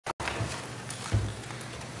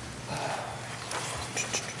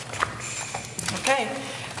Okay,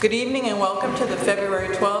 good evening and welcome to the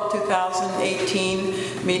February 12,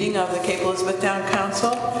 2018 meeting of the Cape Elizabeth Town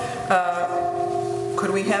Council.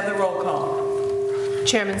 Could we have the roll call?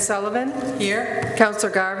 Chairman Sullivan? Here.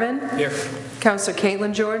 Councillor Garvin? Here. Councillor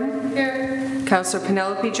Caitlin Jordan? Here. Councillor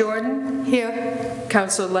Penelope Jordan? Here.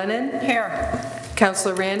 Councillor Lennon? Here.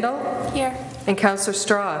 Councillor Randall? Here. And Councillor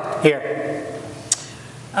Straw? Here.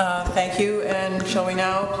 Thank you, and shall we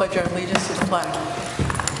now pledge our allegiance to the flag?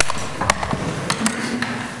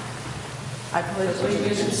 I pledge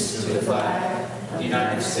allegiance to the flag of the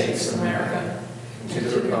United States of America, and to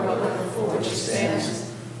the republic for which it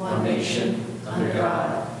stands, one nation, under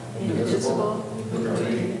God, indivisible, with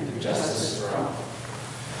liberty and justice for all.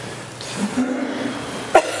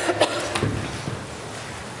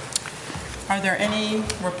 Are there any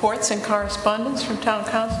reports and correspondence from town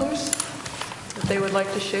councilors that they would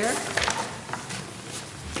like to share?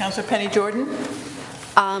 Councillor Penny Jordan.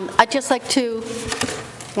 I'd just like to,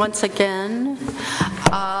 once again,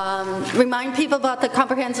 remind people about the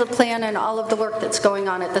comprehensive plan and all of the work that's going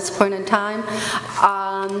on at this point in time.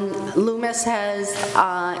 Loomis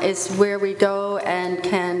is where we go and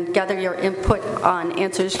can gather your input on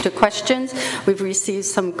answers to questions. We've received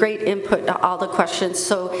some great input to all the questions,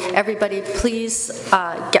 so everybody please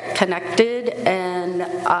get connected and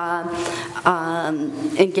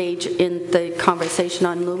engage in the conversation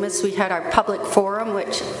on Loomis. We had our public forum,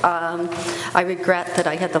 which I regret that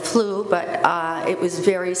I had the flu, but it was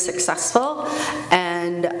very successful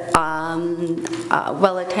and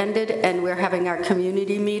well attended, and we're having our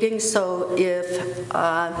community meeting. So if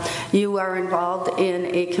you are involved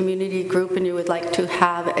in a community group and you would like to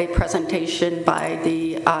have a presentation by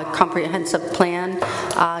the comprehensive plan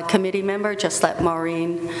committee member, just let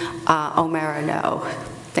Maureen O'Mara know.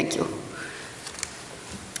 Thank you.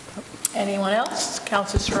 Anyone else?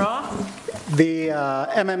 Councillor Straw. The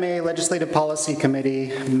MMA Legislative Policy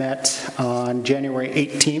Committee met on January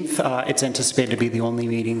 18th. It's anticipated to be the only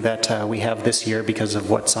meeting that we have this year because of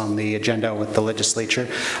what's on the agenda with the legislature.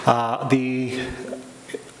 The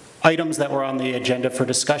items that were on the agenda for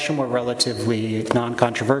discussion were relatively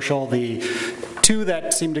non-controversial. The two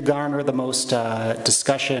that seemed to garner the most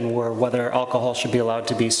discussion were whether alcohol should be allowed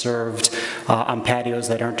to be served on patios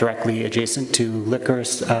that aren't directly adjacent to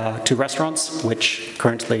liquors, to restaurants, which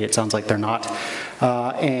currently it sounds like they're not.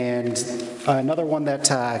 And another one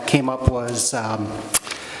that came up was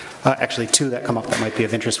actually two that come up that might be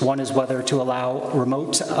of interest. One is whether to allow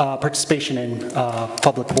remote participation in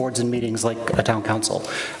public boards and meetings like a town council.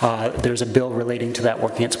 There's a bill relating to that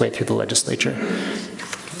working its way through the legislature.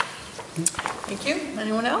 Thank you.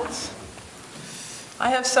 Anyone else?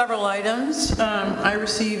 I have several items. I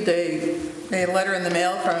received a letter in the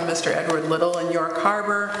mail from Mr. Edward Little in York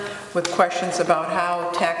Harbor with questions about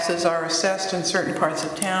how taxes are assessed in certain parts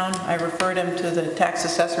of town. I referred him to the tax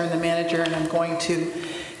assessor and the manager, and I'm going to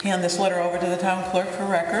hand this letter over to the town clerk for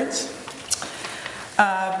records.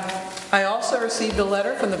 I also received a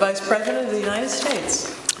letter from the Vice President of the United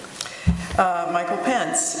States, Michael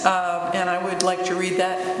Pence, and I would like to read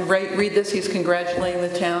this. He's congratulating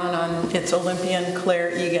the town on its Olympian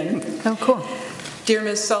Claire Egan. Oh, cool. Dear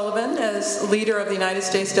Ms. Sullivan, as leader of the United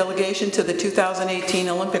States delegation to the 2018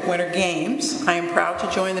 Olympic Winter Games, I am proud to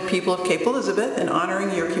join the people of Cape Elizabeth in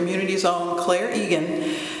honoring your community's own Claire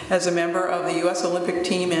Egan as a member of the U.S. Olympic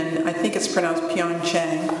team in, I think it's pronounced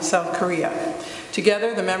Pyeongchang, South Korea.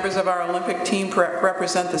 Together, the members of our Olympic team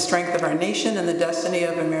represent the strength of our nation and the destiny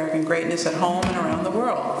of American greatness at home and around the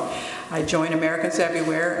world. I join Americans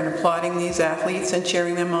everywhere in applauding these athletes and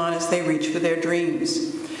cheering them on as they reach for their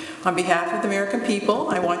dreams. On behalf of the American people,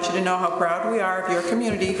 I want you to know how proud we are of your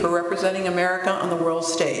community for representing America on the world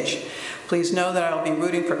stage. Please know that I will be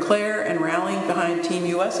rooting for Claire and rallying behind Team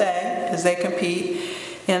USA as they compete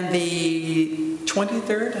in the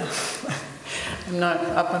 23rd, I'm not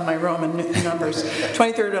up on my Roman numbers,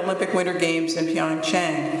 23rd Olympic Winter Games in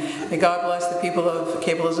Pyeongchang. May God bless the people of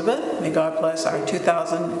Cape Elizabeth, may God bless our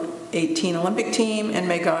 2018 Olympic team, and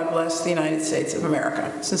may God bless the United States of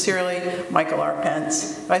America. Sincerely, Michael R.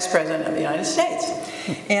 Pence, Vice President of the United States.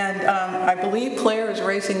 And I believe Claire is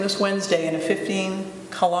racing this Wednesday in a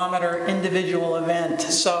 15-kilometer individual event,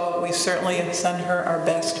 so we certainly send her our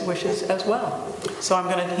best wishes as well. So I'm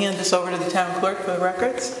going to hand this over to the town clerk for the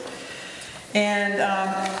records. And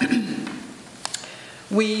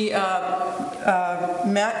we met,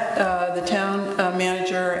 the town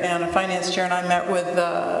manager and a finance chair and I met with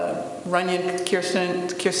Runyon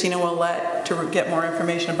Kirstina Willette to get more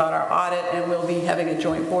information about our audit, and we'll be having a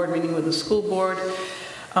joint board meeting with the school board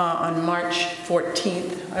on March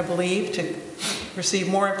 14th, I believe, to receive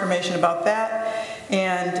more information about that.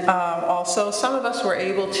 And also, some of us were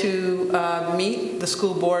able to meet the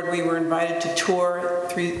school board. We were invited to tour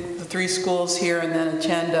the three schools here and then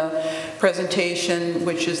attend a presentation,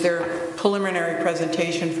 which is their preliminary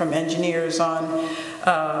presentation from engineers on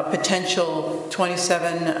potential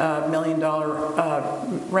 $27 million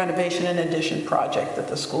renovation and addition project that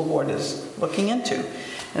the school board is looking into.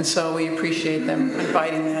 And so we appreciate them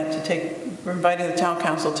inviting the town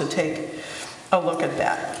council to take a look at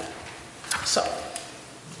that. So,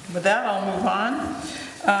 with that, I'll move on.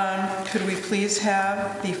 Could we please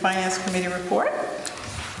have the Finance Committee report?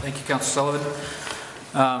 Thank you, Councilor Sullivan.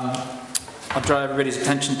 I'll draw everybody's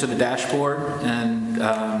attention to the dashboard, and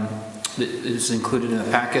it is included in the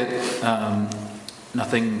packet.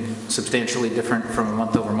 Nothing substantially different from a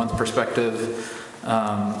month-over-month perspective.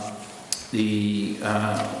 The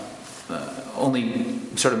only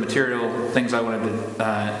sort of material things I wanted to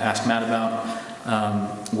ask Matt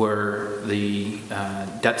about were the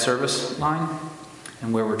debt service line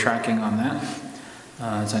and where we're tracking on that.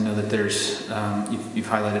 As I know that there's, you've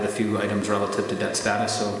highlighted a few items relative to debt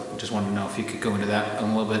status, so just wanted to know if you could go into that a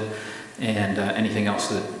little bit, and anything else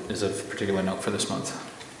that is of particular note for this month.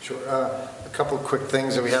 Sure. A couple of quick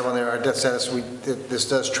things that we have on there. Our debt status, this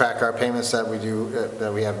does track our payments that we do,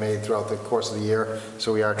 that we have made throughout the course of the year,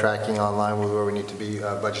 so we are tracking online with where we need to be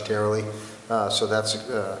budgetarily. So that's,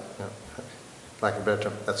 lack of a better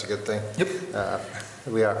term, that's a good thing. Yep.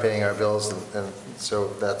 We are paying our bills, and so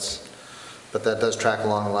that's, but that does track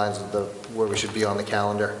along the lines of where we should be on the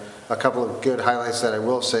calendar. A couple of good highlights that I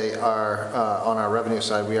will say are on our revenue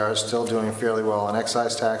side, we are still doing fairly well on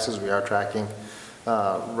excise taxes. We are tracking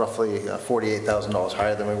roughly $48,000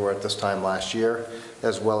 higher than we were at this time last year,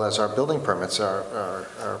 as well as our building permits are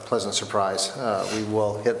a pleasant surprise. We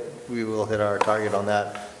will hit our target on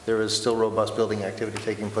that. There is still robust building activity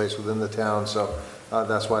taking place within the town, so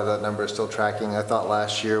that's why that number is still tracking. I thought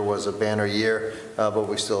last year was a banner year, but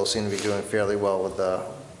we still seem to be doing fairly well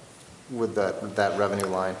with that revenue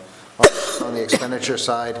line. On the expenditure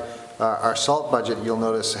side, our salt budget, you'll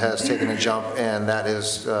notice, has taken a jump, and that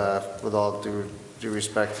is, with all due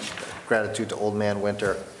respect, gratitude to Old Man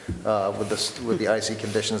Winter, with the icy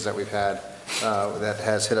conditions that we've had. That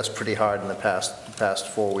has hit us pretty hard in the past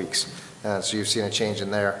 4 weeks. So you've seen a change in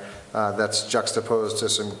there. That's juxtaposed to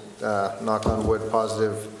some, knock on wood,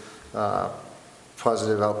 positive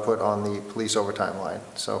output on the police overtime line.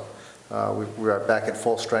 So we are back at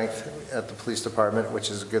full strength at the police department,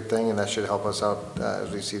 which is a good thing, and that should help us out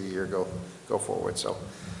as we see the year go forward. So,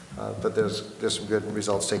 but there's some good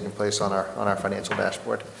results taking place on our financial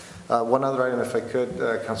dashboard. One other item, if I could,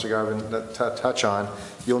 Councilor Garvin, touch on.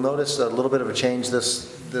 You'll notice a little bit of a change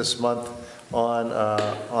this month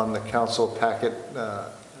on the council packet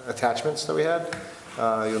attachments that we had.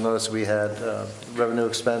 You'll notice we had revenue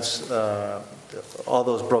expense, all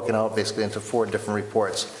those broken out basically into 4 different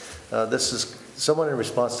reports. This is somewhat in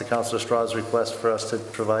response to Councilor Straw's request for us to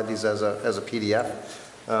provide these as a PDF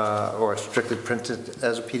or strictly printed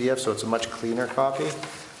as a PDF, so it's a much cleaner copy.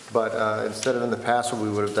 But instead of in the past, what we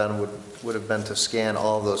would have done would have been to scan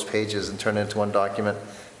all of those pages and turn it into one document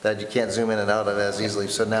that you can't zoom in and out of as easily.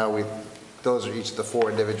 So now those are each of the 4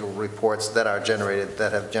 individual reports that are generated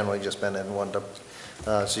that have generally just been in one.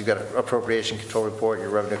 So you've got an appropriation control report, your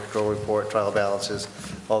revenue control report, trial balances,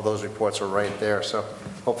 all those reports are right there. So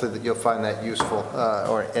hopefully that you'll find that useful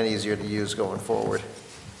and easier to use going forward.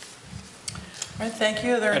 All right, thank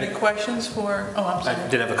you. Are there any questions for, I'm sorry. I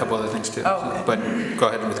did have a couple other things too, okay. But go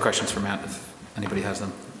ahead with questions for Matt if anybody has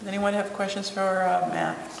them. Anyone have questions for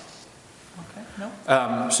Matt? Okay,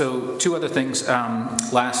 no? So 2 other things.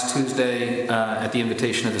 Last Tuesday, at the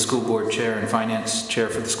invitation of the school board chair and finance chair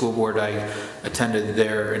for the school board, I attended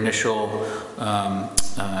their initial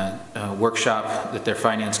workshop that their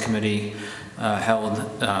finance committee held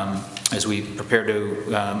as we prepare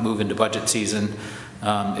to move into budget season.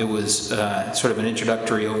 It was sort of an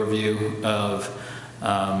introductory overview of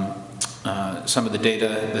some of the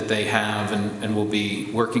data that they have and will be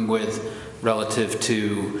working with relative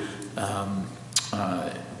to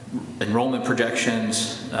enrollment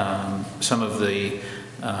projections, some of the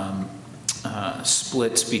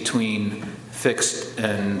splits between fixed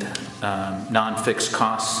and non-fixed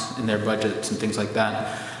costs in their budgets and things like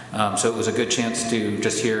that. So it was a good chance to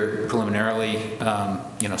just hear preliminarily,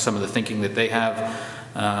 some of the thinking that they have.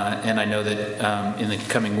 And I know that in the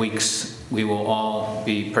coming weeks, we will all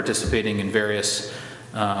be participating in various,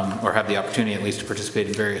 or have the opportunity at least to participate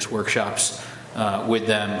in various workshops with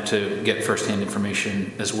them to get firsthand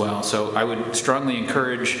information as well. So I would strongly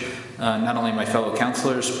encourage not only my fellow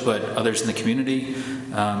councilors, but others in the community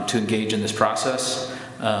to engage in this process.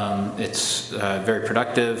 It's very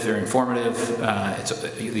productive, very informative.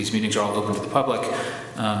 These meetings are all open to the public.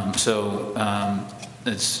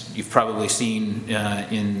 As you've probably seen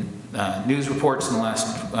in news reports in the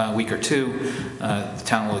last week or two, the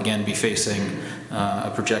town will again be facing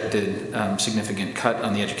a projected significant cut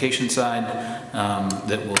on the education side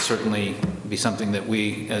that will certainly be something that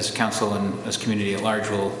we as council and as community at large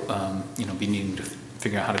will be needing to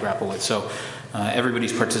figure out how to grapple with. So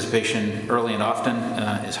everybody's participation early and often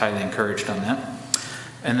is highly encouraged on that.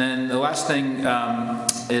 And then the last thing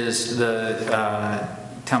is the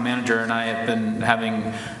town manager and I have been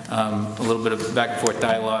having a little bit of back and forth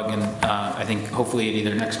dialogue, and I think hopefully at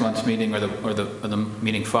either next month's meeting or the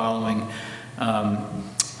meeting following,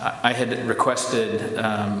 I had requested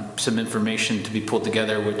some information to be pulled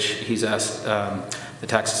together, which he's asked the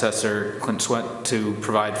tax assessor, Clint Sweat, to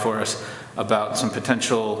provide for us about some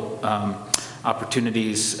potential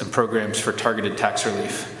opportunities and programs for targeted tax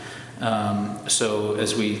relief. So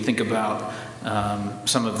as we think about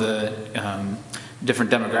some of the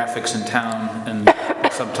different demographics in town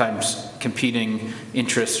and sometimes competing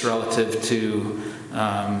interests relative to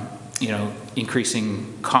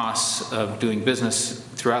increasing costs of doing business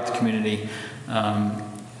throughout the community,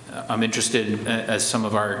 I'm interested, as some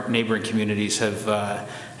of our neighboring communities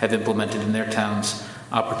have implemented in their towns,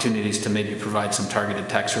 opportunities to maybe provide some targeted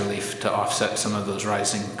tax relief to offset some of those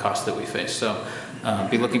rising costs that we face. So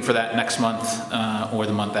be looking for that next month or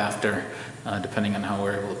the month after, depending on how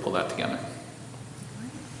we're able to pull that together.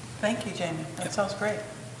 Thank you, Jamie. That sounds great.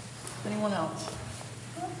 Anyone else?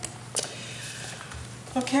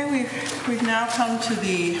 Okay, we've now come to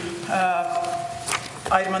the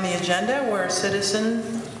item on the agenda where a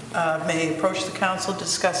citizen may approach the council to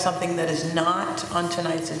discuss something that is not on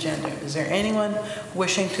tonight's agenda. Is there anyone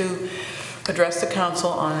wishing to address the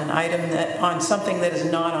council on an item on something that is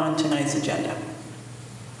not on tonight's agenda?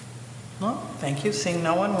 No? Thank you. Seeing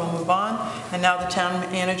no one, we'll move on. And now the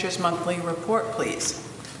town manager's monthly report, please.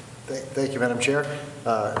 Thank you, Madam Chair.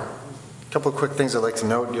 A couple of quick things I'd like to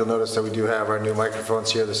note. You'll notice that we do have our new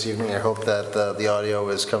microphones here this evening. I hope that the audio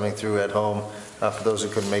is coming through at home for those who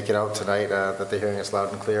couldn't make it out tonight, that they're hearing us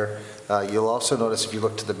loud and clear. You'll also notice, if you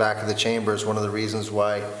look to the back of the chambers, one of the reasons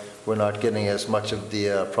why we're not getting as much of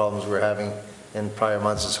the problems we're having in prior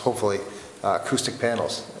months is hopefully acoustic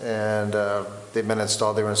panels. And they've been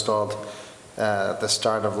installed. They were installed at the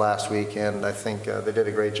start of last week, and I think they did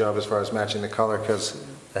a great job as far as matching the color, because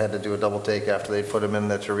I had to do a double take after they put them in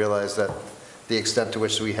there to realize that the extent to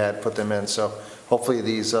which we had put them in. So hopefully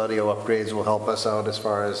these audio upgrades will help us out as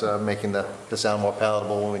far as making the sound more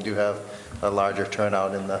palatable when we do have a larger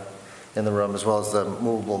turnout in the room, as well as the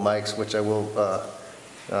movable mics, which I will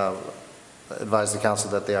advise the council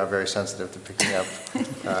that they are very sensitive to picking up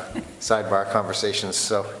sidebar conversations.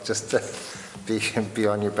 So just be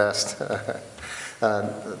on your best.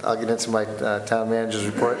 I'll get into my town manager's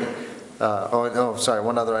report. Sorry,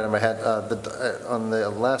 one other item I had. On the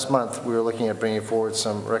last month, we were looking at bringing forward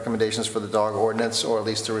some recommendations for the dog ordinance, or at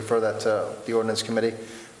least to refer that to the ordinance committee.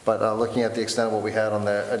 But looking at the extent of what we had on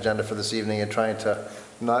the agenda for this evening and trying to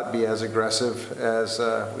not be as aggressive as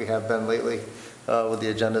we have been lately with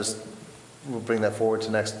the agendas, we'll bring that forward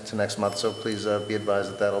to next month. So please be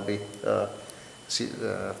advised that that'll be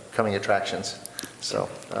coming attractions. So.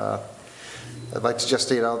 I'd like to just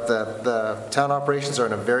state out that the town operations are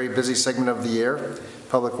in a very busy segment of the year.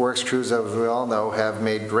 Public Works crews, as we all know, have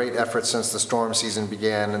made great efforts since the storm season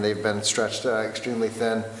began, and they've been stretched extremely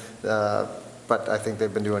thin. But I think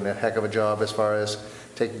they've been doing a heck of a job as far as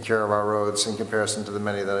taking care of our roads in comparison to the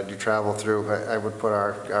many that I do travel through. I would put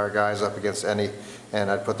our guys up against any, and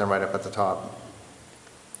I'd put them right up at the top.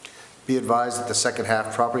 Be advised that the second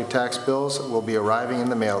half property tax bills will be arriving in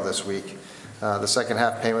the mail this week. The second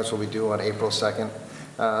half payments will be due on April 2nd.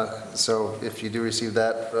 So if you do receive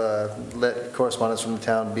that correspondence from the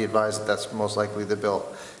town, be advised that that's most likely the bill.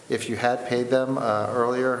 If you had paid them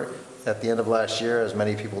earlier at the end of last year, as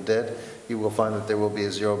many people did, you will find that there will be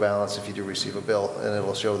a zero balance if you do receive a bill, and it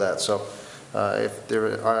will show that. So if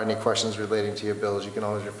there are any questions relating to your bills, you can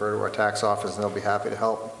always refer to our tax office, and they'll be happy to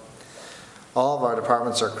help. All of our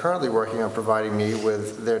departments are currently working on providing me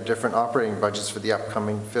with their different operating budgets for the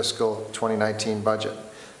upcoming fiscal 2019 budget.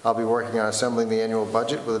 I'll be working on assembling the annual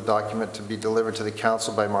budget with a document to be delivered to the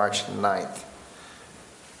council by March 9th.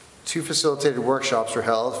 2 facilitated workshops were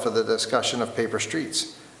held for the discussion of paper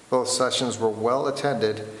streets. Both sessions were well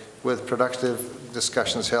attended, with productive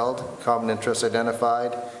discussions held, common interests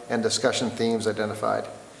identified, and discussion themes identified.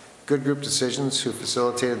 Good Group Decisions, who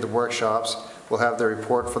facilitated the workshops, will have their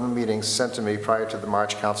report from the meetings sent to me prior to the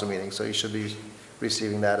March council meeting, so you should be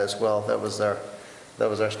receiving that as well. That was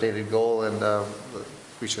our stated goal, and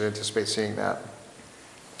we should anticipate seeing that.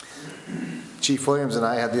 Chief Williams and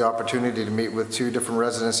I had the opportunity to meet with 2 different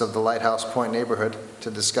residents of the Lighthouse Point neighborhood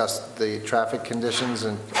to discuss the traffic conditions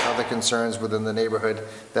and other concerns within the neighborhood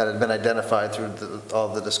that had been identified through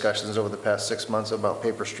all the discussions over the past 6 months about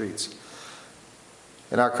paper streets.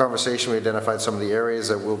 In our conversation, we identified some of the areas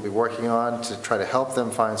that we'll be working on to try to help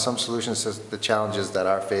them find some solutions to the challenges that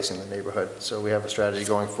are facing the neighborhood. So we have a strategy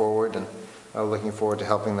going forward, and looking forward to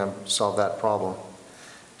helping them solve that problem.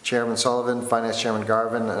 Chairman Sullivan, Finance Chairman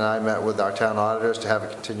Garvin, and I met with our town auditors to have a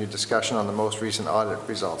continued discussion on the most recent audit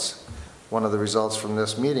results. One of the results from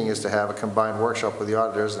this meeting is to have a combined workshop with the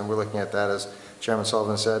auditors, and we're looking at that, as Chairman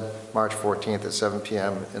Sullivan said, March 14th at 7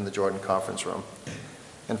 p.m. in the Jordan Conference Room.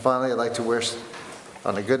 And finally, I'd like to wish,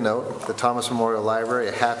 on a good note, the Thomas Memorial Library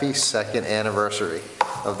a happy 2nd anniversary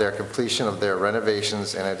of their completion of their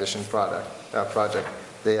renovations and addition project.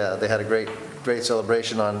 They had a great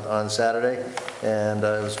celebration on Saturday, and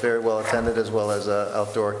it was very well attended, as well as an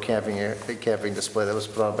outdoor camping display that was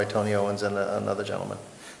put on by Tony Owens and another gentleman.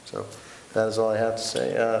 So that is all I have to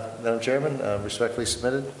say. Madam Chairman, respectfully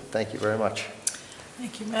submitted. Thank you very much.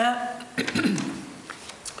 Thank you, Matt.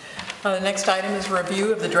 The next item is a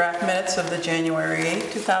review of the draft minutes of the January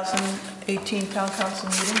 8, 2018 Town Council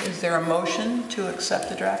meeting. Is there a motion to accept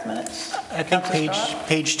the draft minutes? I think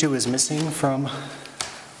page 2 is missing from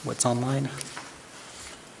what's online.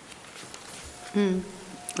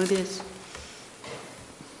 It is.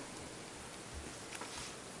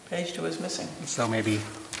 Page 2 is missing. So maybe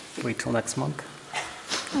wait till next month.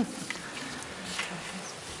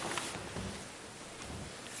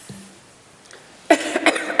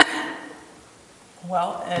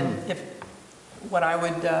 Well, and what I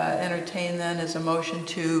would entertain then is a motion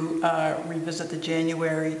to revisit the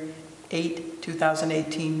January 8,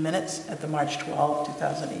 2018 minutes at the March 12,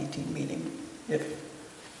 2018 meeting.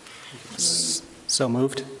 So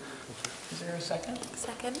moved. Is there a second?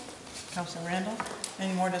 Second. Councilor Randall,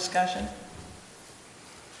 any more discussion?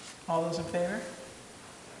 All those in favor?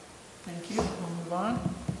 Thank you. We'll move on.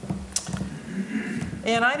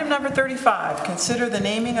 And item number 35, consider the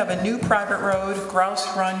naming of a new private road, Grouse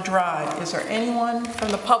Run Drive. Is there anyone from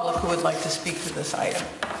the public who would like to speak to this item?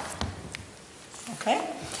 Okay.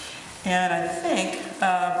 And I think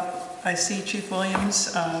I see Chief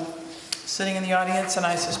Williams sitting in the audience, and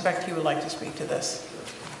I suspect he would like to speak to this.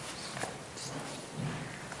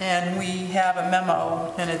 And we have a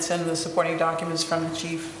memo, and it's in the supporting documents from the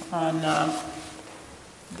chief on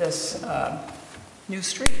this new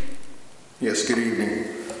street. Yes, good evening.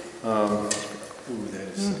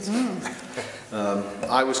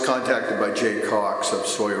 I was contacted by Jay Cox of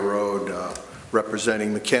Sawyer Road,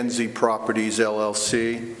 representing Mackenzie Properties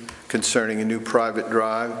LLC, concerning a new private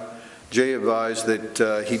drive. Jay advised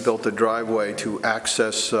that he built a driveway to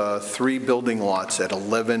access 3 building lots at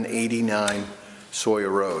 1189 Sawyer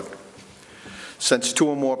Road. Since 2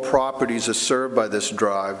 or more properties are served by this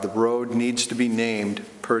drive, the road needs to be named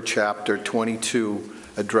per Chapter 22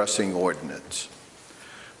 addressing ordinance.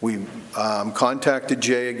 We contacted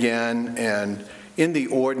Jay again, and in the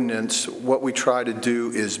ordinance, what we try to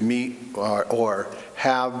do is meet or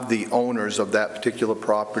have the owners of that particular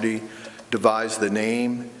property devise the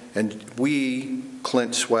name, and we,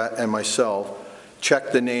 Clint Sweat and myself,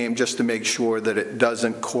 check the name just to make sure that it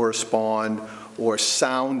doesn't correspond or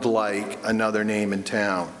sound like another name in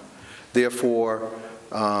town. Therefore,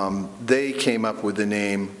 they came up with the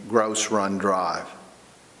name Grouse Run Drive.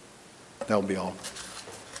 That'll be all.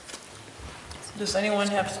 Does anyone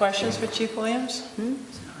have questions for Chief Williams? All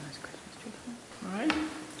right.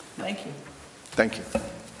 Thank you. Thank you.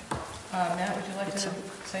 Matt, would you like to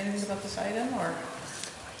say anything about this item, or?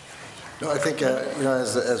 No, I think,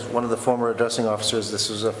 as one of the former addressing officers, this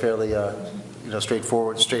was a fairly,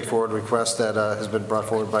 straightforward request that has been brought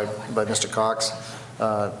forward by Mr. Cox.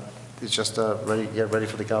 It's just get ready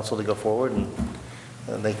for the council to go forward, and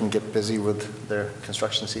they can get busy with their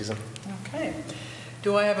construction season. Okay.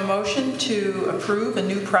 Do I have a motion to approve a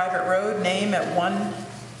new private road name at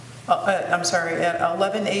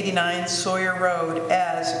 1189 Sawyer Road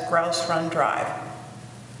as Grouse Run Drive?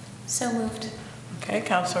 So moved. Okay,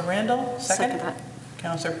 Councilor Randall, second. Second that.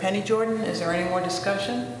 Councilor Penny Jordan, is there any more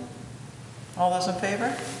discussion? All those in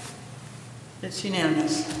favor? It's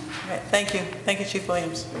unanimous. Okay, thank you. Thank you, Chief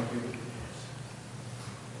Williams.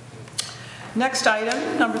 Next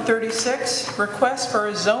item, number 36, request for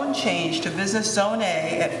a zone change to Business Zone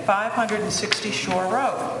A at 560 Shore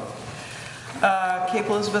Road. Cape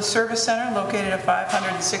Elizabeth Service Center, located at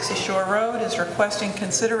 560 Shore Road, is requesting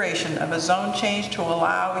consideration of a zone change to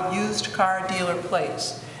allow used car dealer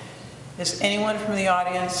plates. Is anyone from the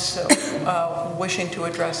audience wishing to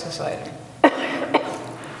address this item?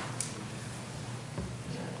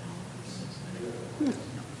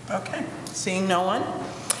 Okay, seeing no one.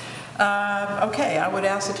 Okay, I would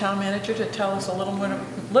ask the town manager to tell us a little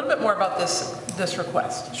bit more about this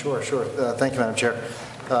request. Sure. Thank you, Madam Chair.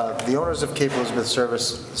 The owners of Cape Elizabeth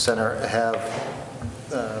Service Center have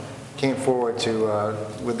came forward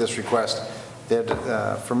with this request.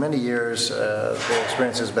 For many years, their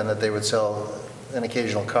experience has been that they would sell an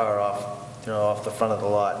occasional car off the front of the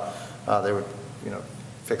lot. They would,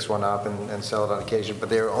 fix one up and sell it on occasion, but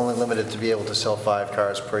they were only limited to be able to sell 5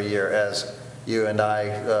 cars per year, as you and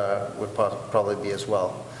I would probably be as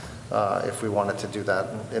well, if we wanted to do that.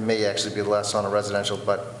 It may actually be less on a residential,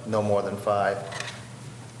 but no more than 5.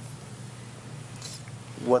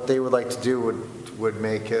 What they would like to do would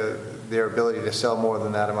make their ability to sell more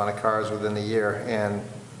than that amount of cars within the year, and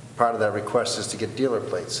part of that request is to get dealer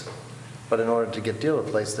plates. But in order to get dealer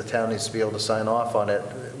plates, the town needs to be able to sign off on it,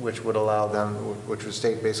 which would allow them, which would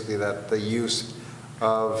state basically that the use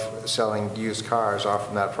of selling used cars off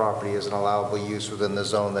from that property is an allowable use within the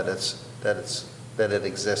zone that it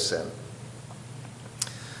exists in.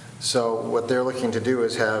 So what they're looking to do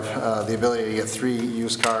is have the ability to get 3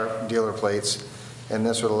 used car dealer plates, and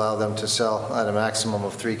this would allow them to sell at a maximum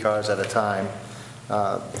of 3 cars at a time.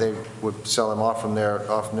 They would sell them off from their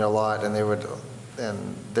lot, and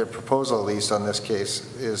their proposal, at least on this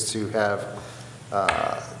case, is to have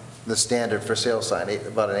the standard for sale sign,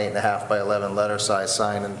 about an 8.5 by 11 letter size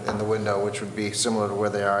sign in the window, which would be similar to where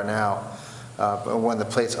they are now. But when the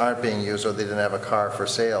plates aren't being used, or they didn't have a car for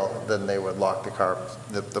sale, then they would lock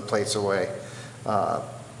the plates away.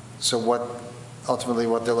 So ultimately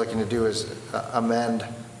what they're looking to do is amend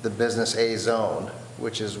the Business A zone,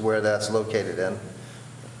 which is where that's located in,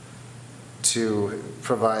 to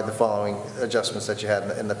provide the following adjustments that you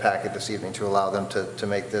had in the packet this evening to allow them to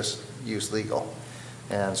make this use legal.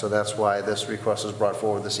 And so that's why this request was brought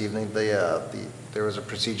forward this evening. There is a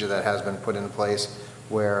procedure that has been put in place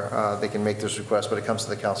where they can make this request, but it comes to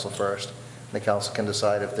the council first. And the council can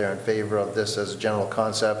decide if they're in favor of this as a general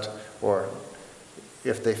concept, or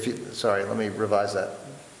if they feel, sorry, let me revise that.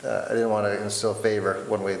 I didn't want to instill favor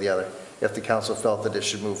one way or the other. If the council felt that it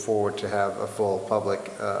should move forward to have a full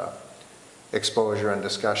public exposure and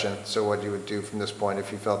discussion. So what you would do from this point,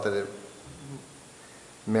 if you felt that it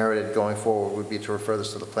merited going forward, would be to refer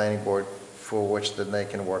this to the planning board, for which then they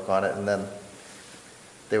can work on it, and then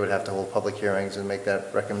they would have to hold public hearings and make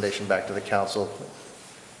that recommendation back to the council,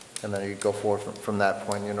 and then you go forward from that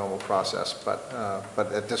point in your normal process. But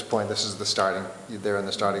at this point, this is the starting. They're in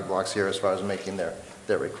the starting blocks here as far as making their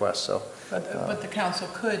request. So, but the council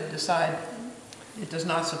could decide it does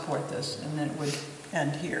not support this, and then it would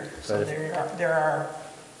end here. So there are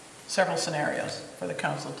several scenarios for the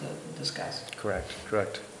council to discuss.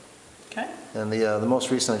 Correct. Okay. And the most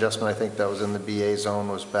recent adjustment, I think that was in the BA zone,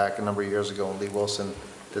 was back a number of years ago when Lee Wilson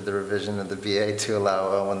did the revision of the BA to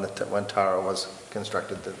allow when Tara was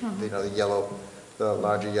constructed, the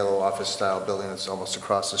larger yellow office style building that's almost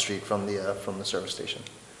across the street from the service station.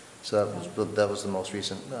 So that was the most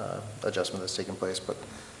recent adjustment that's taken place. But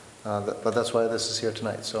that's why this is here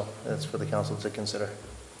tonight. So it's for the council to consider.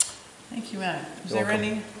 Thank you, Matt. Is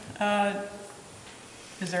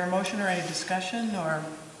there a motion or any discussion, or?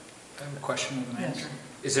 I have a question of the manager. Yes.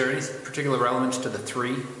 Is there any particular relevance to the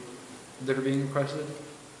 3 that are being requested?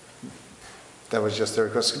 That was just their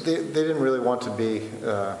request. They didn't really want to be,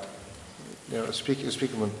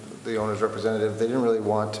 speaking with the owner's representative, they didn't really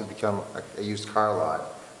want to become a used car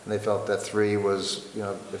lot. And they felt that 3 was,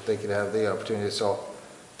 if they could have the opportunity to sell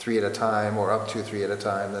 3 at a time, or up to 3 at a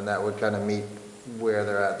time, then that would kind of meet where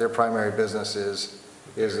they're at. Their primary business is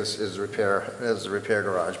a repair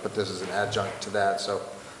garage, but this is an adjunct to that. So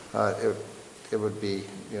it would be,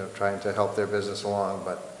 trying to help their business along,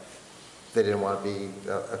 but they didn't want to be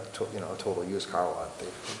a total used car lot.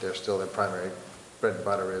 They're still, their primary bread and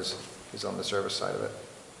butter is on the service side of it.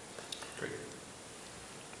 Great.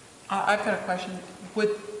 I've got a question.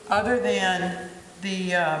 Other than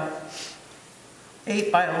the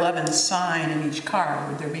 8 by 11 sign in each car,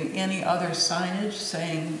 would there be any other signage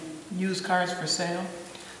saying used cars for sale?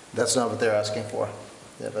 That's not what they're asking for.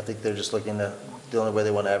 Yeah, I think they're just looking to, the only way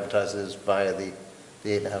they want to advertise it is via the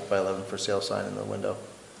 8.5 by 11 for sale sign in the window.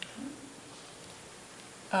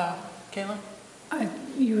 Kayla?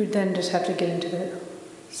 You would then just have to get into the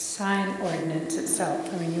sign ordinance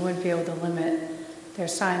itself. I mean, you wouldn't be able to limit their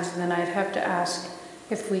signs, and then I'd have to ask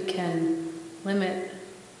if we can limit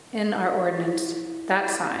in our ordinance that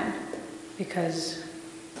sign, because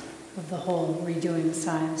of the whole redoing the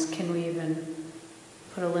signs. Can we even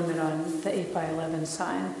put a limit on the 8 by 11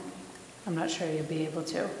 sign? I'm not sure you'll be able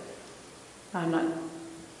to. I'm not.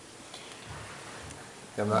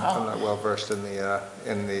 I'm not well versed in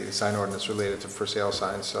the sign ordinance related to for sale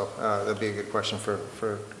signs, so that'd be a good question for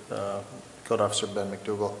Code Officer Ben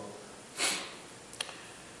McDougall.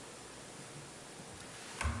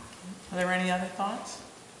 Are there any other thoughts?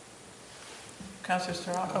 Councilor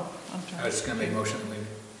Stirratt? Oh, I'm I sorry. was just going to make a motion that we,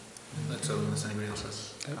 let's open unless anybody else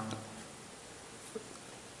has comment.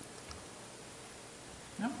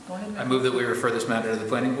 No, go ahead. I move that we refer this matter to the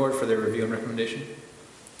planning board for their review and recommendation.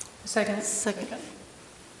 Second. Second.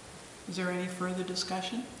 Is there any further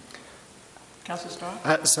discussion? Councilor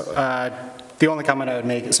Stirratt? The only comment I would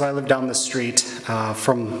make, so I live down the street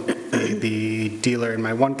from the dealer, and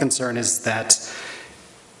my one concern is that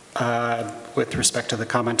with respect to the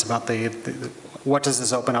comment about what does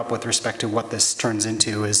this open up with respect to what this turns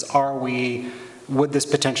into, is would this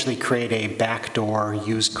potentially create a backdoor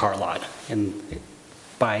used car lot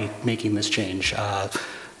by making this change?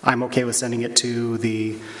 I'm okay with sending it to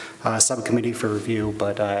the subcommittee for review,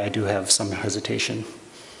 but I do have some hesitation.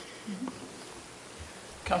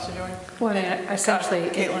 Councilor Jordan? Well, essentially,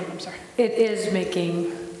 Caitlin, I'm sorry.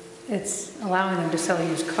 it's allowing them to sell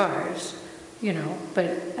used cars, but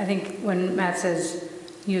I think when Matt says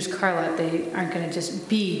used car lot, they aren't going to just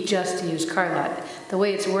be a used car lot. The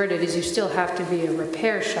way it's worded is you still have to be a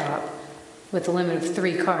repair shop with a limit of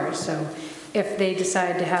 3 cars. So if they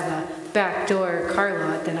decide to have a backdoor car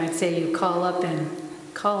lot, then I'd say you call up and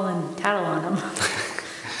tattle on them.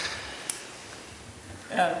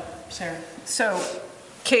 Sarah? So,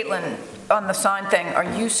 Caitlin, on the sign thing, are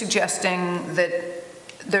you suggesting that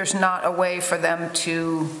there's not a way for them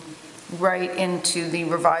to write into the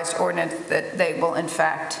revised ordinance that they will in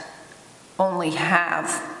fact only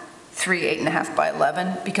have 3 8.5 by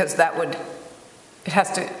 11? Because it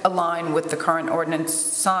has to align with the current ordinance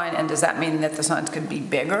sign, and does that mean that the signs could be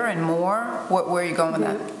bigger and more? Where are you going with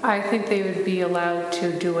that? I think they would be allowed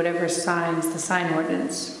to do whatever signs the sign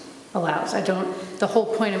ordinance allows. The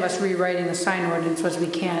whole point of us rewriting the sign ordinance was we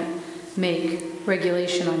can't make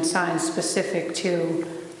regulation on signs specific to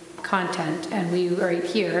content, and we right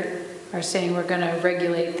here are saying we're going to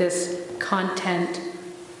regulate this content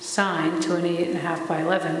sign to an 8.5 by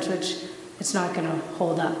 11, which it's not going to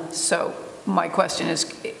hold up. So my question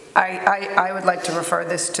is, I would like to refer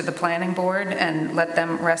this to the planning board and let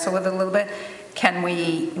them wrestle with it a little bit. Can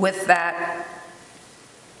we, with that,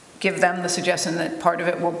 give them the suggestion that part of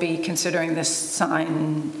it will be considering this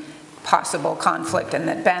sign possible conflict, and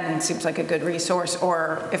that Ben seems like a good resource,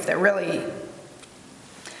 or if they really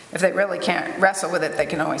can't wrestle with it, they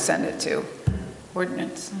can always send it to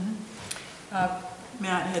ordinance.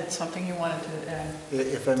 Matt had something you wanted to add.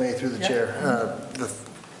 If I may, through the chair,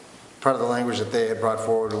 part of the language that they had brought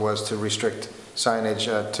forward was to restrict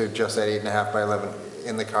signage to just that 8.5 by 11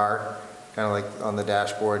 in the car, kind of like on the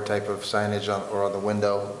dashboard type of signage or on the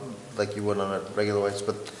window, like you would on a regular lights.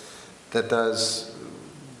 But that does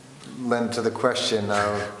lend to the question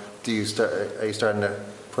of, are you starting to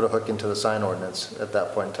put a hook into the sign ordinance at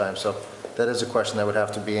that point in time? So that is a question that would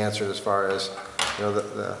have to be answered as far as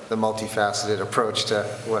the multifaceted approach to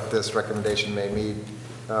what this recommendation may mean,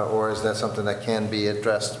 or is that something that can be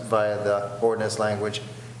addressed via the ordinance language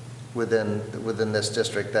within this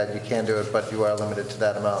district, that you can do it, but you are limited to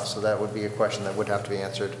that amount? So that would be a question that would have to be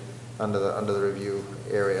answered under the review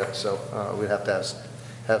area. So we'd have to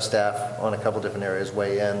have staff on a couple different areas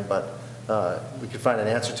weigh in, but we could find an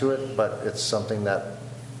answer to it, but it's something that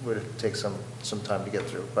would take some time to get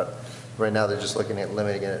through. But right now they're just looking at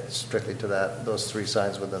limiting it strictly to those 3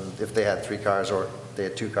 signs within. If they had 3 cars or they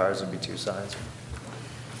had 2 cars, it'd be 2 signs.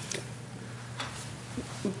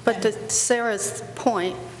 But to Sarah's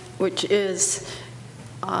point, which is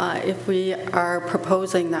if we are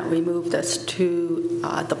proposing that we move this to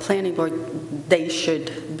the planning board, they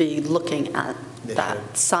should be looking at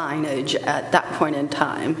that signage at that point in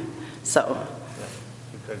time. So,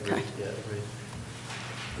 okay.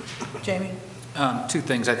 Jamie? 2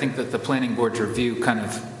 things. I think that the planning board's review kind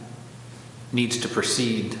of needs to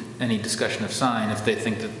precede any discussion of sign. If they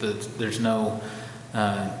think that there's no,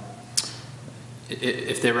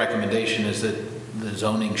 if their recommendation is that the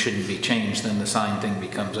zoning shouldn't be changed, then the sign thing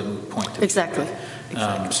becomes a moot point. Exactly.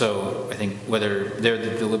 So I think whether they're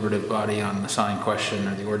the deliberative body on the sign question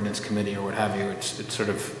or the ordinance committee or what have you, it's sort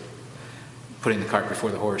of putting the cart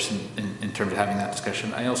before the horse in terms of having that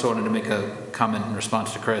discussion. I also wanted to make a comment in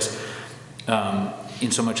response to Chris,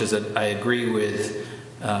 in so much as that I agree with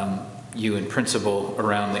you in principle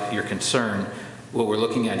around your concern. What we're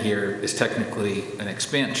looking at here is technically an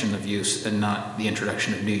expansion of use and not the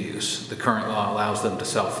introduction of new use. The current law allows them to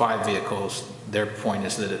sell 5 vehicles. Their point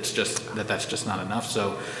is that that's just not enough.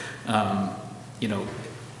 So,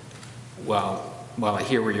 while I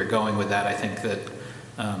hear where you're going with that, I think that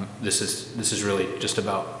This is really just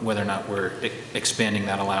about whether or not we're expanding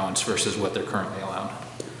that allowance versus what they're currently allowed.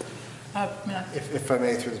 If I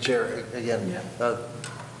may, through the chair, again,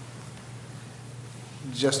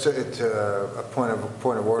 just a point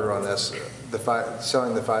of order on this,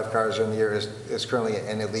 selling the 5 cars during the year is currently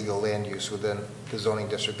an illegal land use within the zoning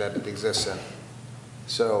district that it exists in.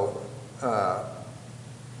 So,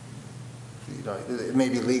 it may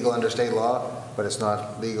be legal under state law, but it's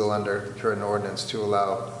not legal under current ordinance to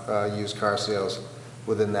allow used car sales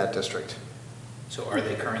within that district. So are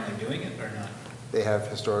they currently doing it or not? They have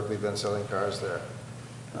historically been selling cars there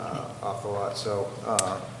off the lot, so.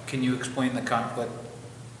 Can you explain the conflict?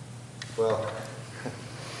 Well,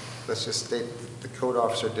 let's just state the code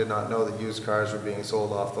officer did not know that used cars were being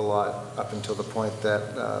sold off the lot up until the point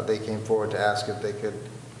that they came forward to ask if they could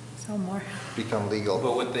Sell more. become legal.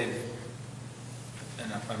 But what they,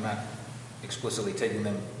 and I'm not explicitly taking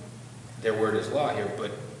their word as law here,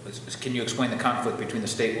 but can you explain the conflict between the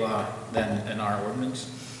state law then and our ordinance?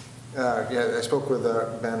 Yeah, I spoke with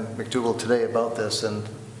Ben McDougall today about this, and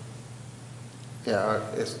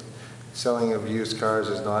selling of used cars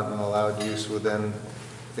is not an allowed use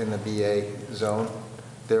in the BA zone.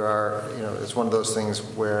 There are, it's one of those things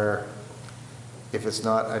where if it's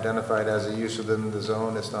not identified as a use within the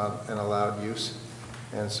zone, it's not an allowed use.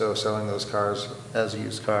 And so selling those cars as a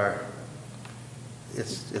used car,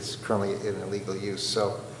 it's currently an illegal use.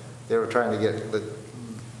 So they were trying to get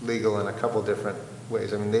legal in a couple different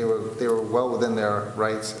ways. I mean, they were well within their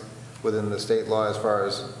rights within the state law as far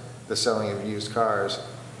as the selling of used cars.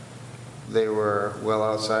 They were well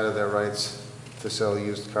outside of their rights to sell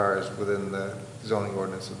used cars within the zoning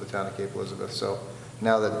ordinance of the town of Cape Elizabeth. So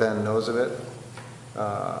now that Ben knows of it,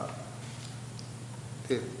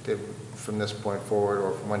 from this point forward,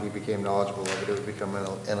 or from when he became knowledgeable of it, it would become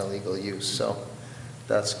an illegal use. So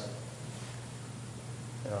that's,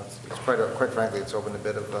 it's quite frankly, it's opened a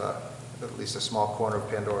bit of at least a small corner of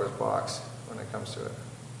Pandora's box when it comes to it.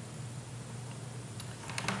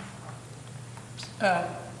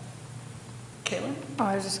 Caitlin? Oh,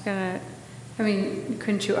 I was just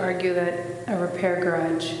couldn't you argue that a repair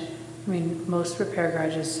garage, most repair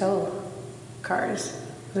garages sell cars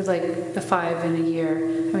with like the 5 in a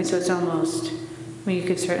year. So it's almost, you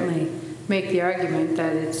could certainly make the argument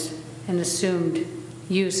that it's an assumed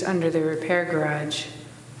use under the repair garage,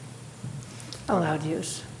 allowed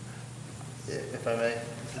use. If I may?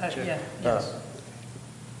 Yes.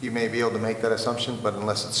 You may be able to make that assumption, but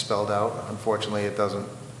unless it's spelled out, unfortunately, it doesn't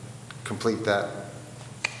complete that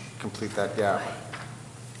gap.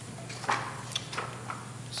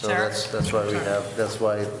 So Sarah? that's why we have,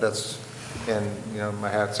 and my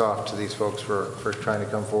hat's off to these folks for trying to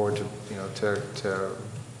come forward to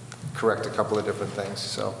correct a couple of different things.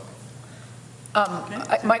 So.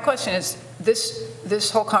 My question is, this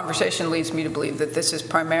whole conversation leads me to believe that this is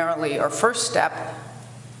primarily, or first step,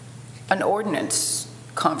 an ordinance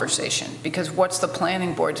conversation, because what's the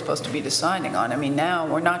planning board supposed to be deciding on? Now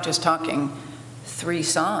we're not just talking 3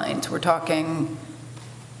 signs, we're talking,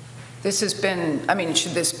 this has been,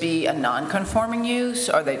 should this be a non-conforming use?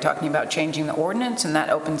 Are they talking about changing the ordinance, and that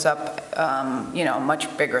opens up, a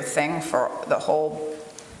much bigger thing for the whole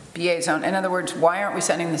BA zone? In other words, why aren't we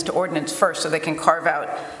sending this to ordinance first so they can carve out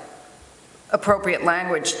appropriate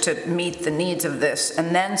language to meet the needs of this,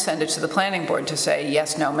 and then send it to the planning board to say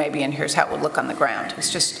yes, no, maybe, and here's how it would look on the ground?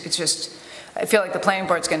 It's just, I feel like the planning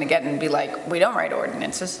board's going to get it and be like, we don't write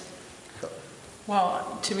ordinances.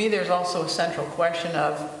 Well, to me, there's also a central question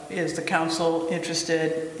of, is the council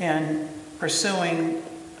interested in pursuing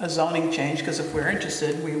a zoning change? Because if we're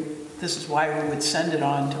interested, this is why we would send it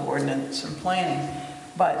on to ordinance and planning.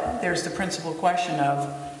 But there's the principal question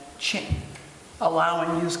of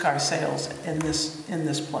allowing used car sales in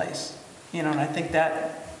this place. And I think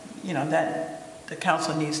that, that the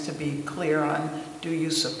council needs to be clear on, do you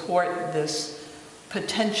support this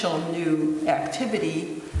potential new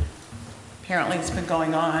activity? Apparently it's been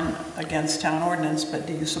going on against town ordinance, but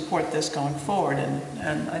do you support this going forward?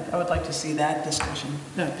 And I would like to see that discussion.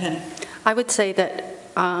 Penny? I would say that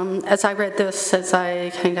as I read this, as I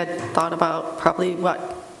kind of thought about probably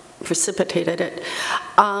what precipitated it,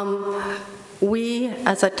 we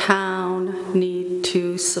as a town need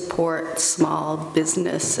to support small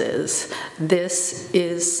businesses. This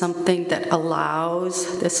is something that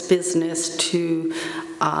allows this business to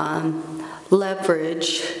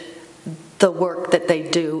leverage the work that they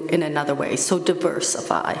do in another way, so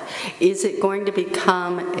diversify. Is it going to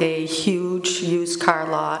become a huge used car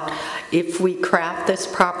lot? If we craft this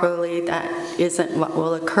properly, that isn't what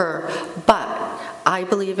will occur. But I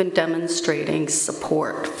believe in demonstrating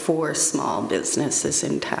support for small businesses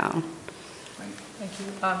in town. Thank you.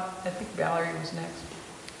 I think Valerie was next.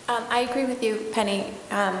 I agree with you, Penny,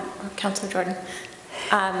 or Councilor Jordan.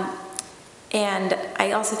 And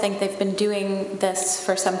I also think they've been doing this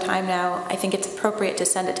for some time now. I think it's appropriate to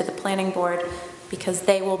send it to the planning board because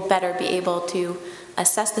they will better be able to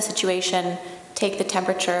assess the situation, take the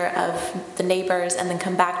temperature of the neighbors, and then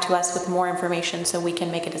come back to us with more information so we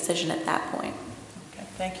can make a decision at that point. Okay,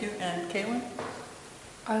 thank you. And Caitlin?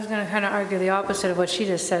 I was going to kind of argue the opposite of what she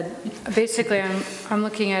just said. Basically, I'm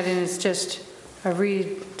looking at it as just a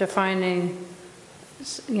redefining,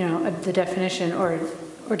 the definition or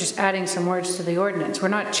just adding some words to the ordinance. We're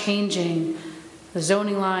not changing the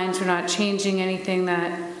zoning lines. We're not changing anything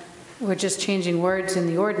we're just changing words in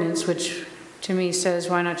the ordinance, which to me says,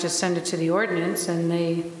 why not just send it to the ordinance and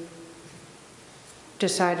they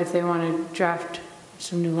decide if they want to draft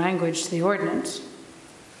some new language to the ordinance.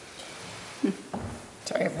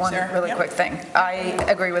 Sorry, I have one Sarah? really Yep. quick thing. I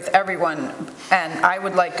agree with everyone, and I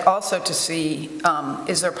would like also to see,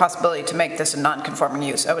 is there a possibility to make this a non-conforming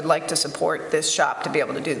use? I would like to support this shop to be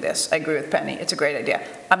able to do this. I agree with Penny, it's a great idea.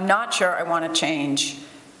 I'm not sure I want to change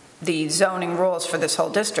the zoning rules for this whole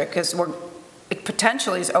district, because it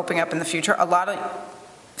potentially is opening up in the future a lot of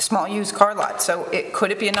small used car lots. So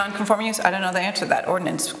could it be a non-conforming use? I don't know the answer to that.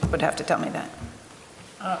 Ordinance would have to tell me that.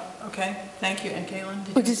 Okay, thank you. And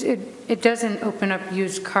Caitlin? It doesn't open up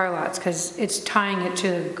used car lots because it's tying it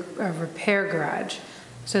to a repair garage.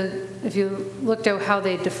 So if you looked at how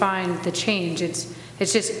they defined the change, it's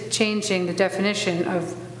just changing the definition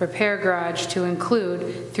of repair garage to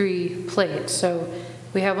include 3 plates. So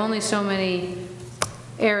we have only so many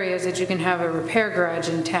areas that you can have a repair garage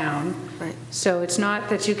in town. Right. So it's not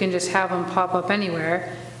that you can just have them pop up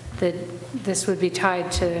anywhere, that this would be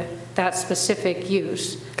tied to that specific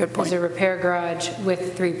use. Good point. As a repair garage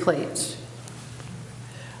with 3 plates.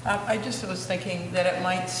 I just was thinking that it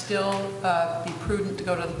might still be prudent to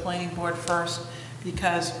go to the planning board first,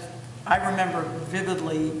 because I remember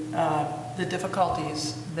vividly the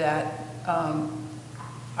difficulties that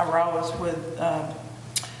arose with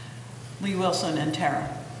Lee Wilson and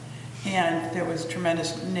Tara. And there was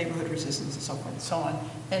tremendous neighborhood resistance and so forth and so on.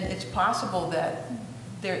 And it's possible that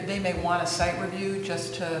they may want a site review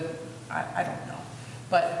just to, I don't know.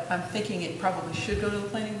 But I'm thinking it probably should go to the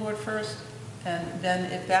planning board first. And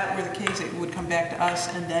then if that were the case, it would come back to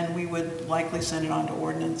us, and then we would likely send it on to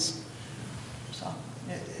ordinance. So,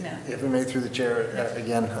 yeah. If I may, through the chair,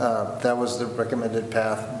 again, that was the recommended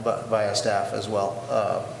path by staff as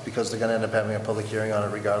well, because they're going to end up having a public hearing on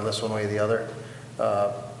it regardless, one way or the other.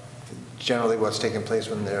 Generally, what's taken place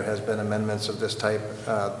when there has been amendments of this type,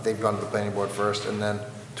 they've gone to the planning board first and then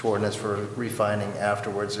to ordinance for refining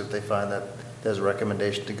afterwards if they find that there's a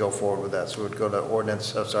recommendation to go forward with that. So it would go to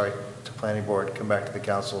ordinance, to planning board, come back to the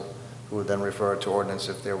council, who would then refer it to ordinance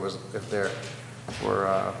if the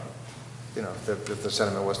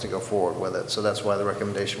sentiment was to go forward with it. So that's why the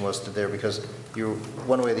recommendation was to there, because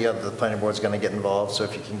one way or the other, the planning board's going to get involved. So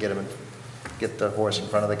if you can get the horse in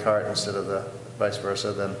front of the cart instead of the vice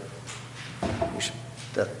versa, then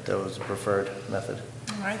that was the preferred method.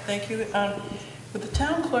 All right, thank you. Would the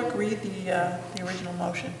town clerk read the original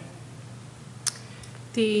motion?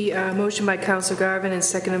 The motion by Councilor Garvin and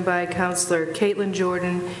seconded by Councilor Caitlin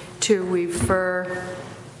Jordan to refer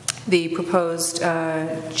the proposed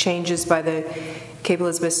changes by the Cape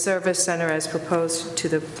Elizabeth Service Center as proposed to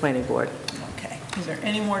the planning board. Okay. Is there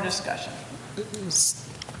any more discussion?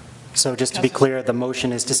 So just to be clear, the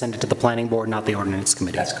motion is to send it to the planning board, not the ordinance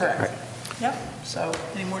committee. That's correct. Right. Yep. So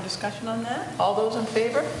any more discussion on that? All those in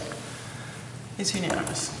favor? It's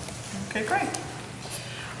unanimous. Okay, great.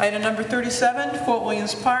 Item number 37, Fort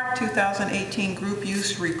Williams Park, 2018 group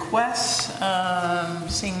use requests.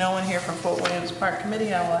 Seeing no one here from Fort Williams Park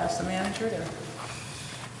Committee, I will ask the manager to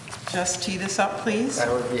just tee this up, please.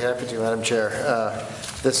 I would be happy to, Madam Chair.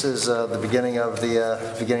 This is the beginning of the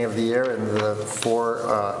year, and the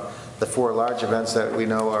four large events that we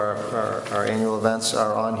know are our annual events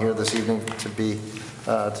are on here this evening to be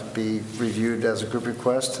reviewed as a group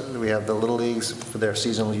request. We have the Little Leagues for their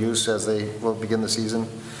seasonal use as they will begin the season.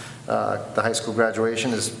 The high school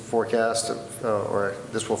graduation is forecast, or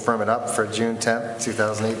this will firm it up for June 10th,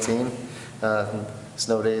 2018.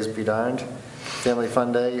 Snow days be darned. Family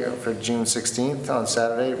Fun Day for June 16th on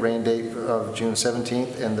Saturday, rain date of June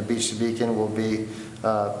 17th, and the Beach to Beacon will be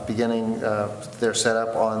beginning their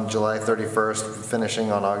setup on July 31st,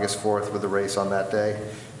 finishing on August 4th with a race on that day.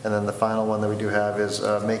 And then the final one that we do have is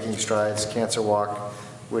Making Strides Cancer Walk,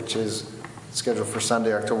 which is scheduled for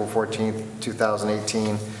Sunday, October 14th,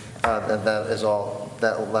 2018. And that is all.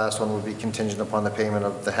 That last one will be contingent upon the payment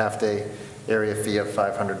of the half-day area fee of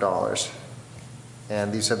 $500.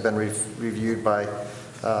 And these have been reviewed by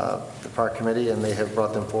the Park Committee, and they have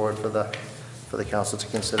brought them forward for the council to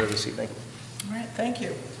consider this evening. All right, thank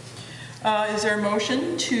you. Is there a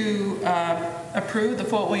motion to approve the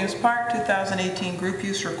Fort Williams Park 2018 group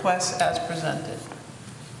use request as presented?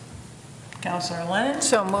 Councilor Lennon?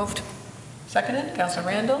 So moved. Seconded. Councilor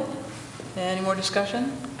Randall? Any more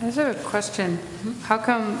discussion? I just have a question. How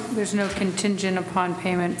come there's no contingent upon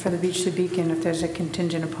payment for the Beach to Beacon if there's a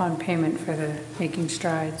contingent upon payment for the Making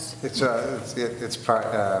Strides? It's part,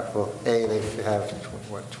 well, A, they have,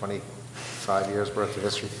 what, 25 years worth of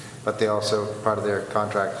history, but they also, part of their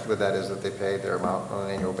contract with that is that they pay their amount on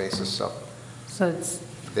an annual basis, so. So it's...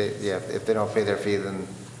 If they don't pay their fee, then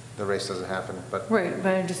the race doesn't happen, but. Right,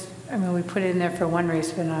 but I mean, we put it in there for one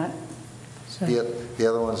race, but not... So. The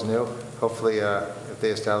other one's new. Hopefully, if they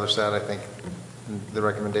establish that, I think the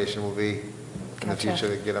recommendation will be in the future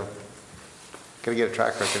to get them, got to get a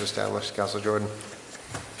track record established. Councilor Jordan.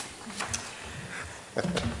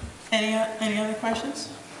 Any other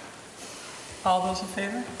questions? All those in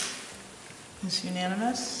favor? It's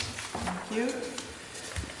unanimous. Thank you.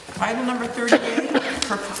 Item number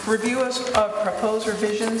 38, review of proposed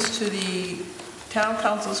revisions to the Town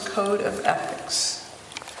Council's Code of Ethics.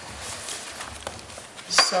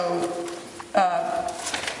 So,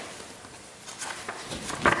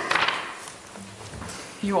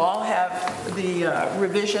 you all have the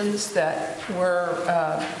revisions that were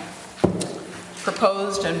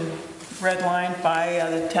proposed and redlined by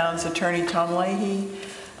the town's attorney, Tom Leahy.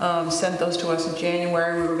 Sent those to us in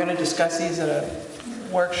January. We were going to discuss these at a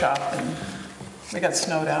workshop, and we got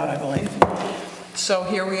snowed out, I believe. So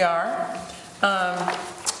here we are.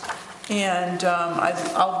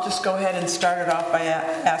 I'll just go ahead and start it off by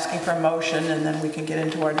asking for a motion, and then we can get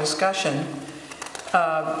into our discussion.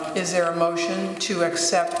 Is there a motion to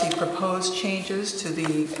accept the proposed changes to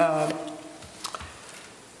the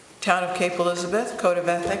Town of Cape Elizabeth Code of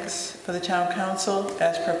Ethics for the Town Council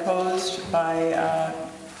as proposed by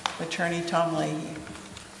Attorney Tom Leahy?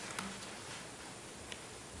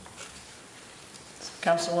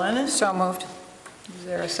 Councilor Lennon? So moved. Is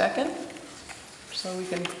there a second? So we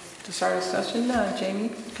can start a session.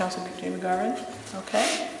 Councilor Jamie Garvin?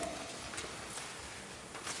 Okay.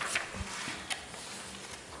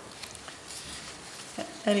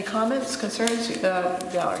 Any comments, concerns?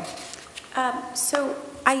 Valerie? So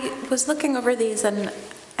I was looking over these, and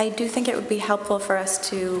I do think it would be helpful for us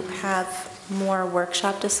to have more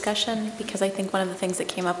workshop discussion, because I think one of the things that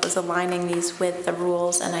came up was aligning these with the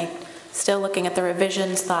rules, and I, still looking at the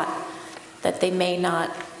revisions, thought that they may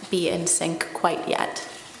not be in sync quite yet.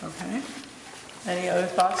 Okay. Any other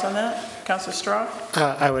thoughts on that? Councilor Straw?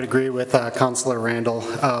 I would agree with Councilor Randall.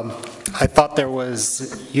 I thought there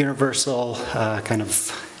was universal kind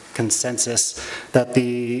of consensus that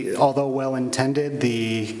although well-intended,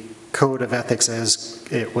 the Code of Ethics as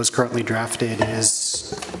it was currently drafted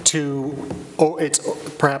is it's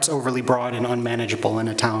perhaps overly broad and unmanageable in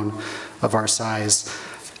a town of our size.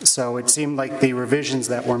 So it seemed like the revisions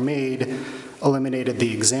that were made eliminated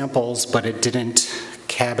the examples, but it didn't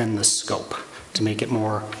cabin the scope to make it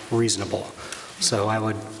more reasonable. So I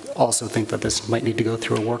would also think that this might need to go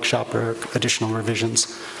through a workshop or additional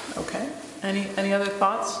revisions. Okay. Any other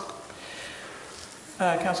thoughts?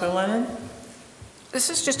 Councilor Lennon? This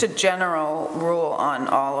is just a general rule on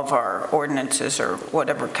all of our ordinances, or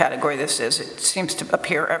whatever category this is. It seems to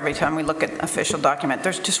appear every time we look at an official document.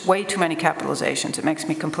 There's just way too many capitalizations. It makes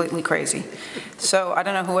me completely crazy. So I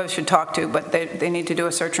don't know who I should talk to, but they need to do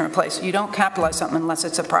a search and replace. You don't capitalize something unless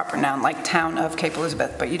it's a proper noun, like Town of Cape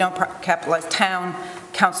Elizabeth, but you don't capitalize town,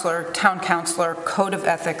 town councilor, Code of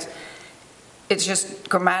Ethics. It's just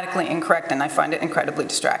grammatically incorrect, and I find it incredibly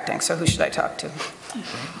distracting. So who should I talk to?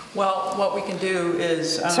 Well, what we can do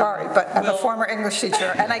is... Sorry, but I'm a former English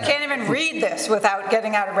teacher, and I can't even read this without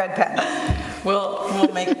getting out a red pen.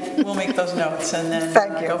 We'll make those notes and then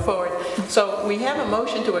go forward. So we have a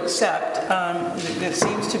motion to accept. It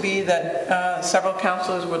seems to be that several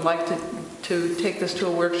councilors would like to take this to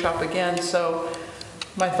a workshop again. So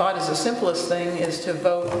my thought is the simplest thing is to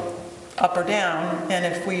vote up or down, and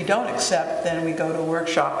if we don't accept, then we go to a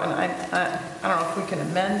workshop. And I don't know if we can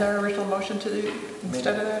amend our original motion to do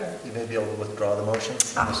instead of that, or? You may be able to withdraw the motion in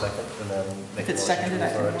a second, and then make If it's seconded,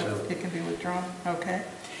 it can be withdrawn. Okay.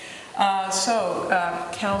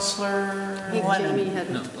 Councilor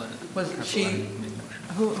Lennon. Was she?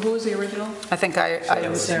 Who was the original? I think I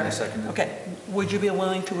was Sarah. Okay. Would you be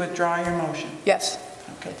willing to withdraw your motion? Yes.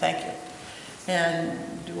 Okay. Thank you. And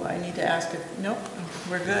do I need to ask if, nope,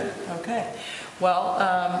 we're good, okay. Well,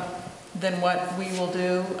 then what we will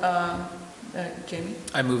do, Jamie?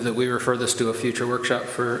 I move that we refer this to a future workshop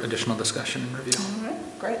for additional discussion and review. All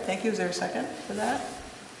right, great, thank you. Is there a second for that?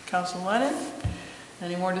 Council Lennon.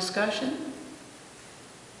 Any more discussion?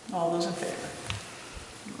 All those in favor?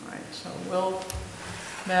 All right, so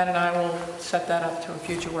Matt and I will set that up to a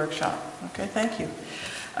future workshop. Okay, thank you.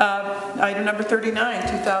 Item number 39,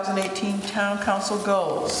 2018 Town Council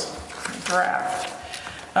Goals, draft.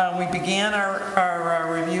 We began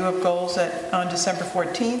our review of goals on December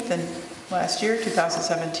 14th and last year,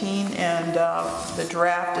 2017, and the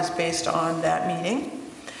draft is based on that meeting.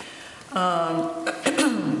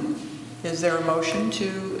 Is there a motion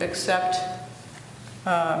to accept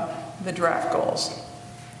the draft goals?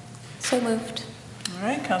 So moved. All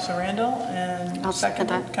right, Councilor Randall, and I'll second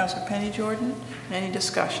that. Councilor Penny Jordan. Any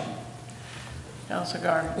discussion? Councilor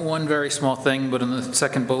Garvin. One very small thing, but in the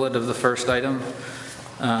second bullet of the first item,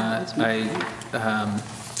 I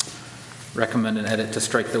recommend an edit to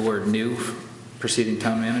strike the word new, preceding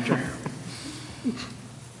town manager.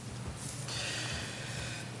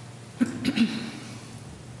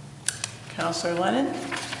 Councilor Lennon.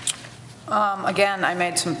 Again, I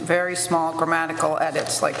made some very small grammatical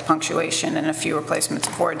edits, like punctuation and a few replacements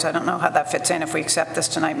of words. I don't know how that fits in. If we accept this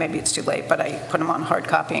tonight, maybe it's too late, but I put them on hard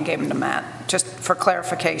copy and gave them to Matt, just for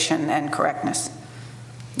clarification and correctness.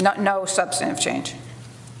 No substantive change.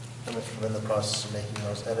 I'm in the process of making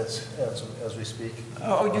those edits as we speak.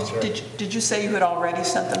 Did you say you had already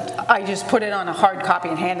sent them? I just put it on a hard copy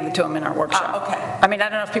and handed it to him in our workshop. Okay. I mean, I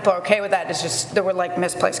don't know if people are okay with that. It's just, there were like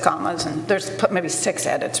misplaced commas, and there's maybe 6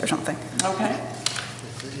 edits or something. Okay.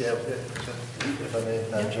 Yeah, if I may,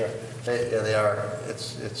 Madam Chair. Yeah, they are.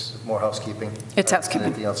 It's more housekeeping. It's housekeeping.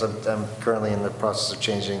 Anything else? I'm currently in the process of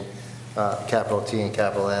changing capital T and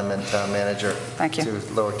capital M and town manager. Thank you. To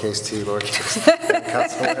lowercase t, lowercase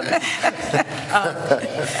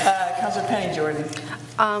Councilor Penny Jordan.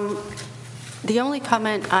 The only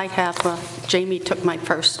comment I have, well, Jamie took my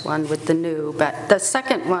first one with the new, but the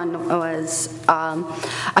second one was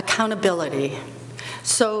accountability.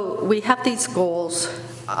 So we have these goals,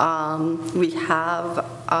 we have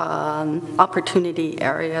opportunity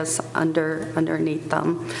areas underneath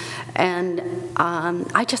them, and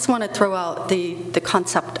I just want to throw out the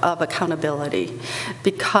concept of accountability,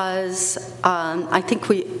 because I think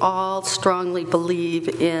we all strongly believe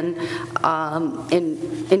in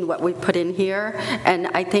what we put in here, and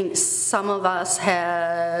I think some of us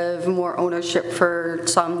have more ownership for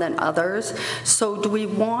some than others. So do we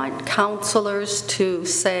want counselors to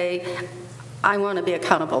say, I want to be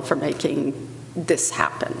accountable for making this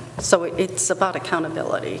happen? So it's about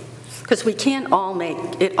accountability, because we can't all make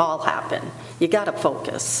it all happen. You got to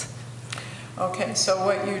focus. Okay, so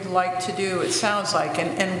what you'd like to do, it sounds like,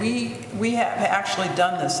 and we have actually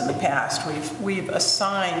done this in the past. We've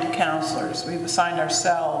assigned counselors, we've assigned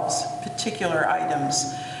ourselves particular items,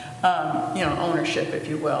 ownership, if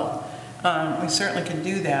you will. We certainly can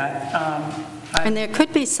do that. And there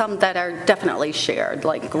could be some that are definitely shared,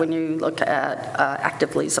 like when you look at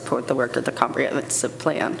actively support the work of the comprehensive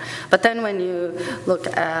plan. But then when you look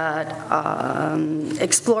at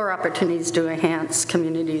explore opportunities to enhance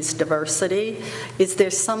communities' diversity, is there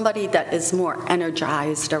somebody that is more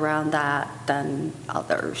energized around that than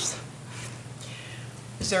others?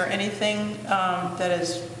 Is there anything that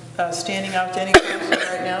is standing out to any counselor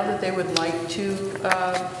right now that they would like to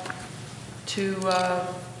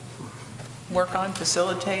work on,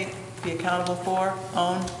 facilitate, be accountable for,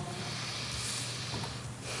 own?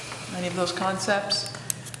 Any of those concepts?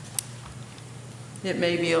 It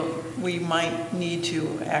may be, we might need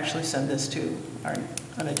to actually send this to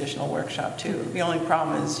an additional workshop too. The only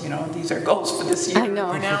problem is, these are goals for this year. I know,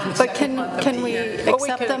 We're now in the but second month of can the we year.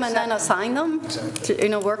 accept them and then assign them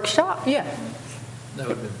in a workshop? Yeah. That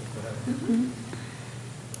would be.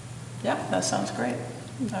 Yeah, that sounds great.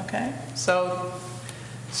 Okay, so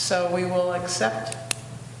we will accept,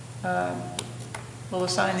 we'll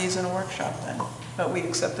assign these in a workshop then, but we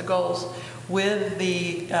accept the goals with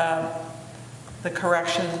the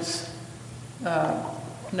corrections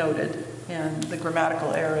noted and the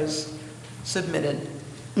grammatical errors submitted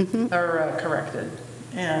or corrected.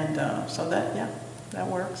 And so that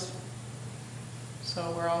works.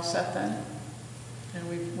 So we're all set then? And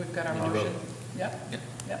we've got our motion?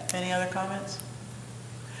 Yep. Any other comments?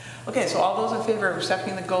 Okay, so all those in favor of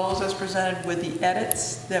accepting the goals as presented with the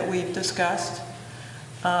edits that we've discussed?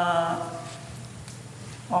 All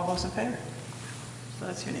those in favor? So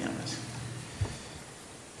that's unanimous.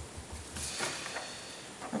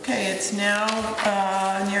 Okay, it's now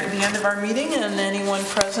near the end of our meeting, and anyone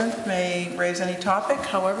present may raise any topic.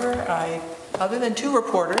 However, other than 2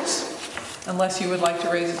 reporters, unless you would like to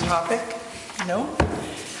raise a topic, no?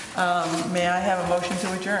 May I have a motion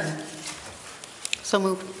to adjourn? So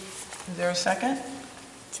moved. Is there a second?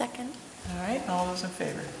 Second. All right, all those in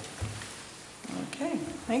favor? Okay,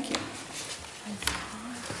 thank you.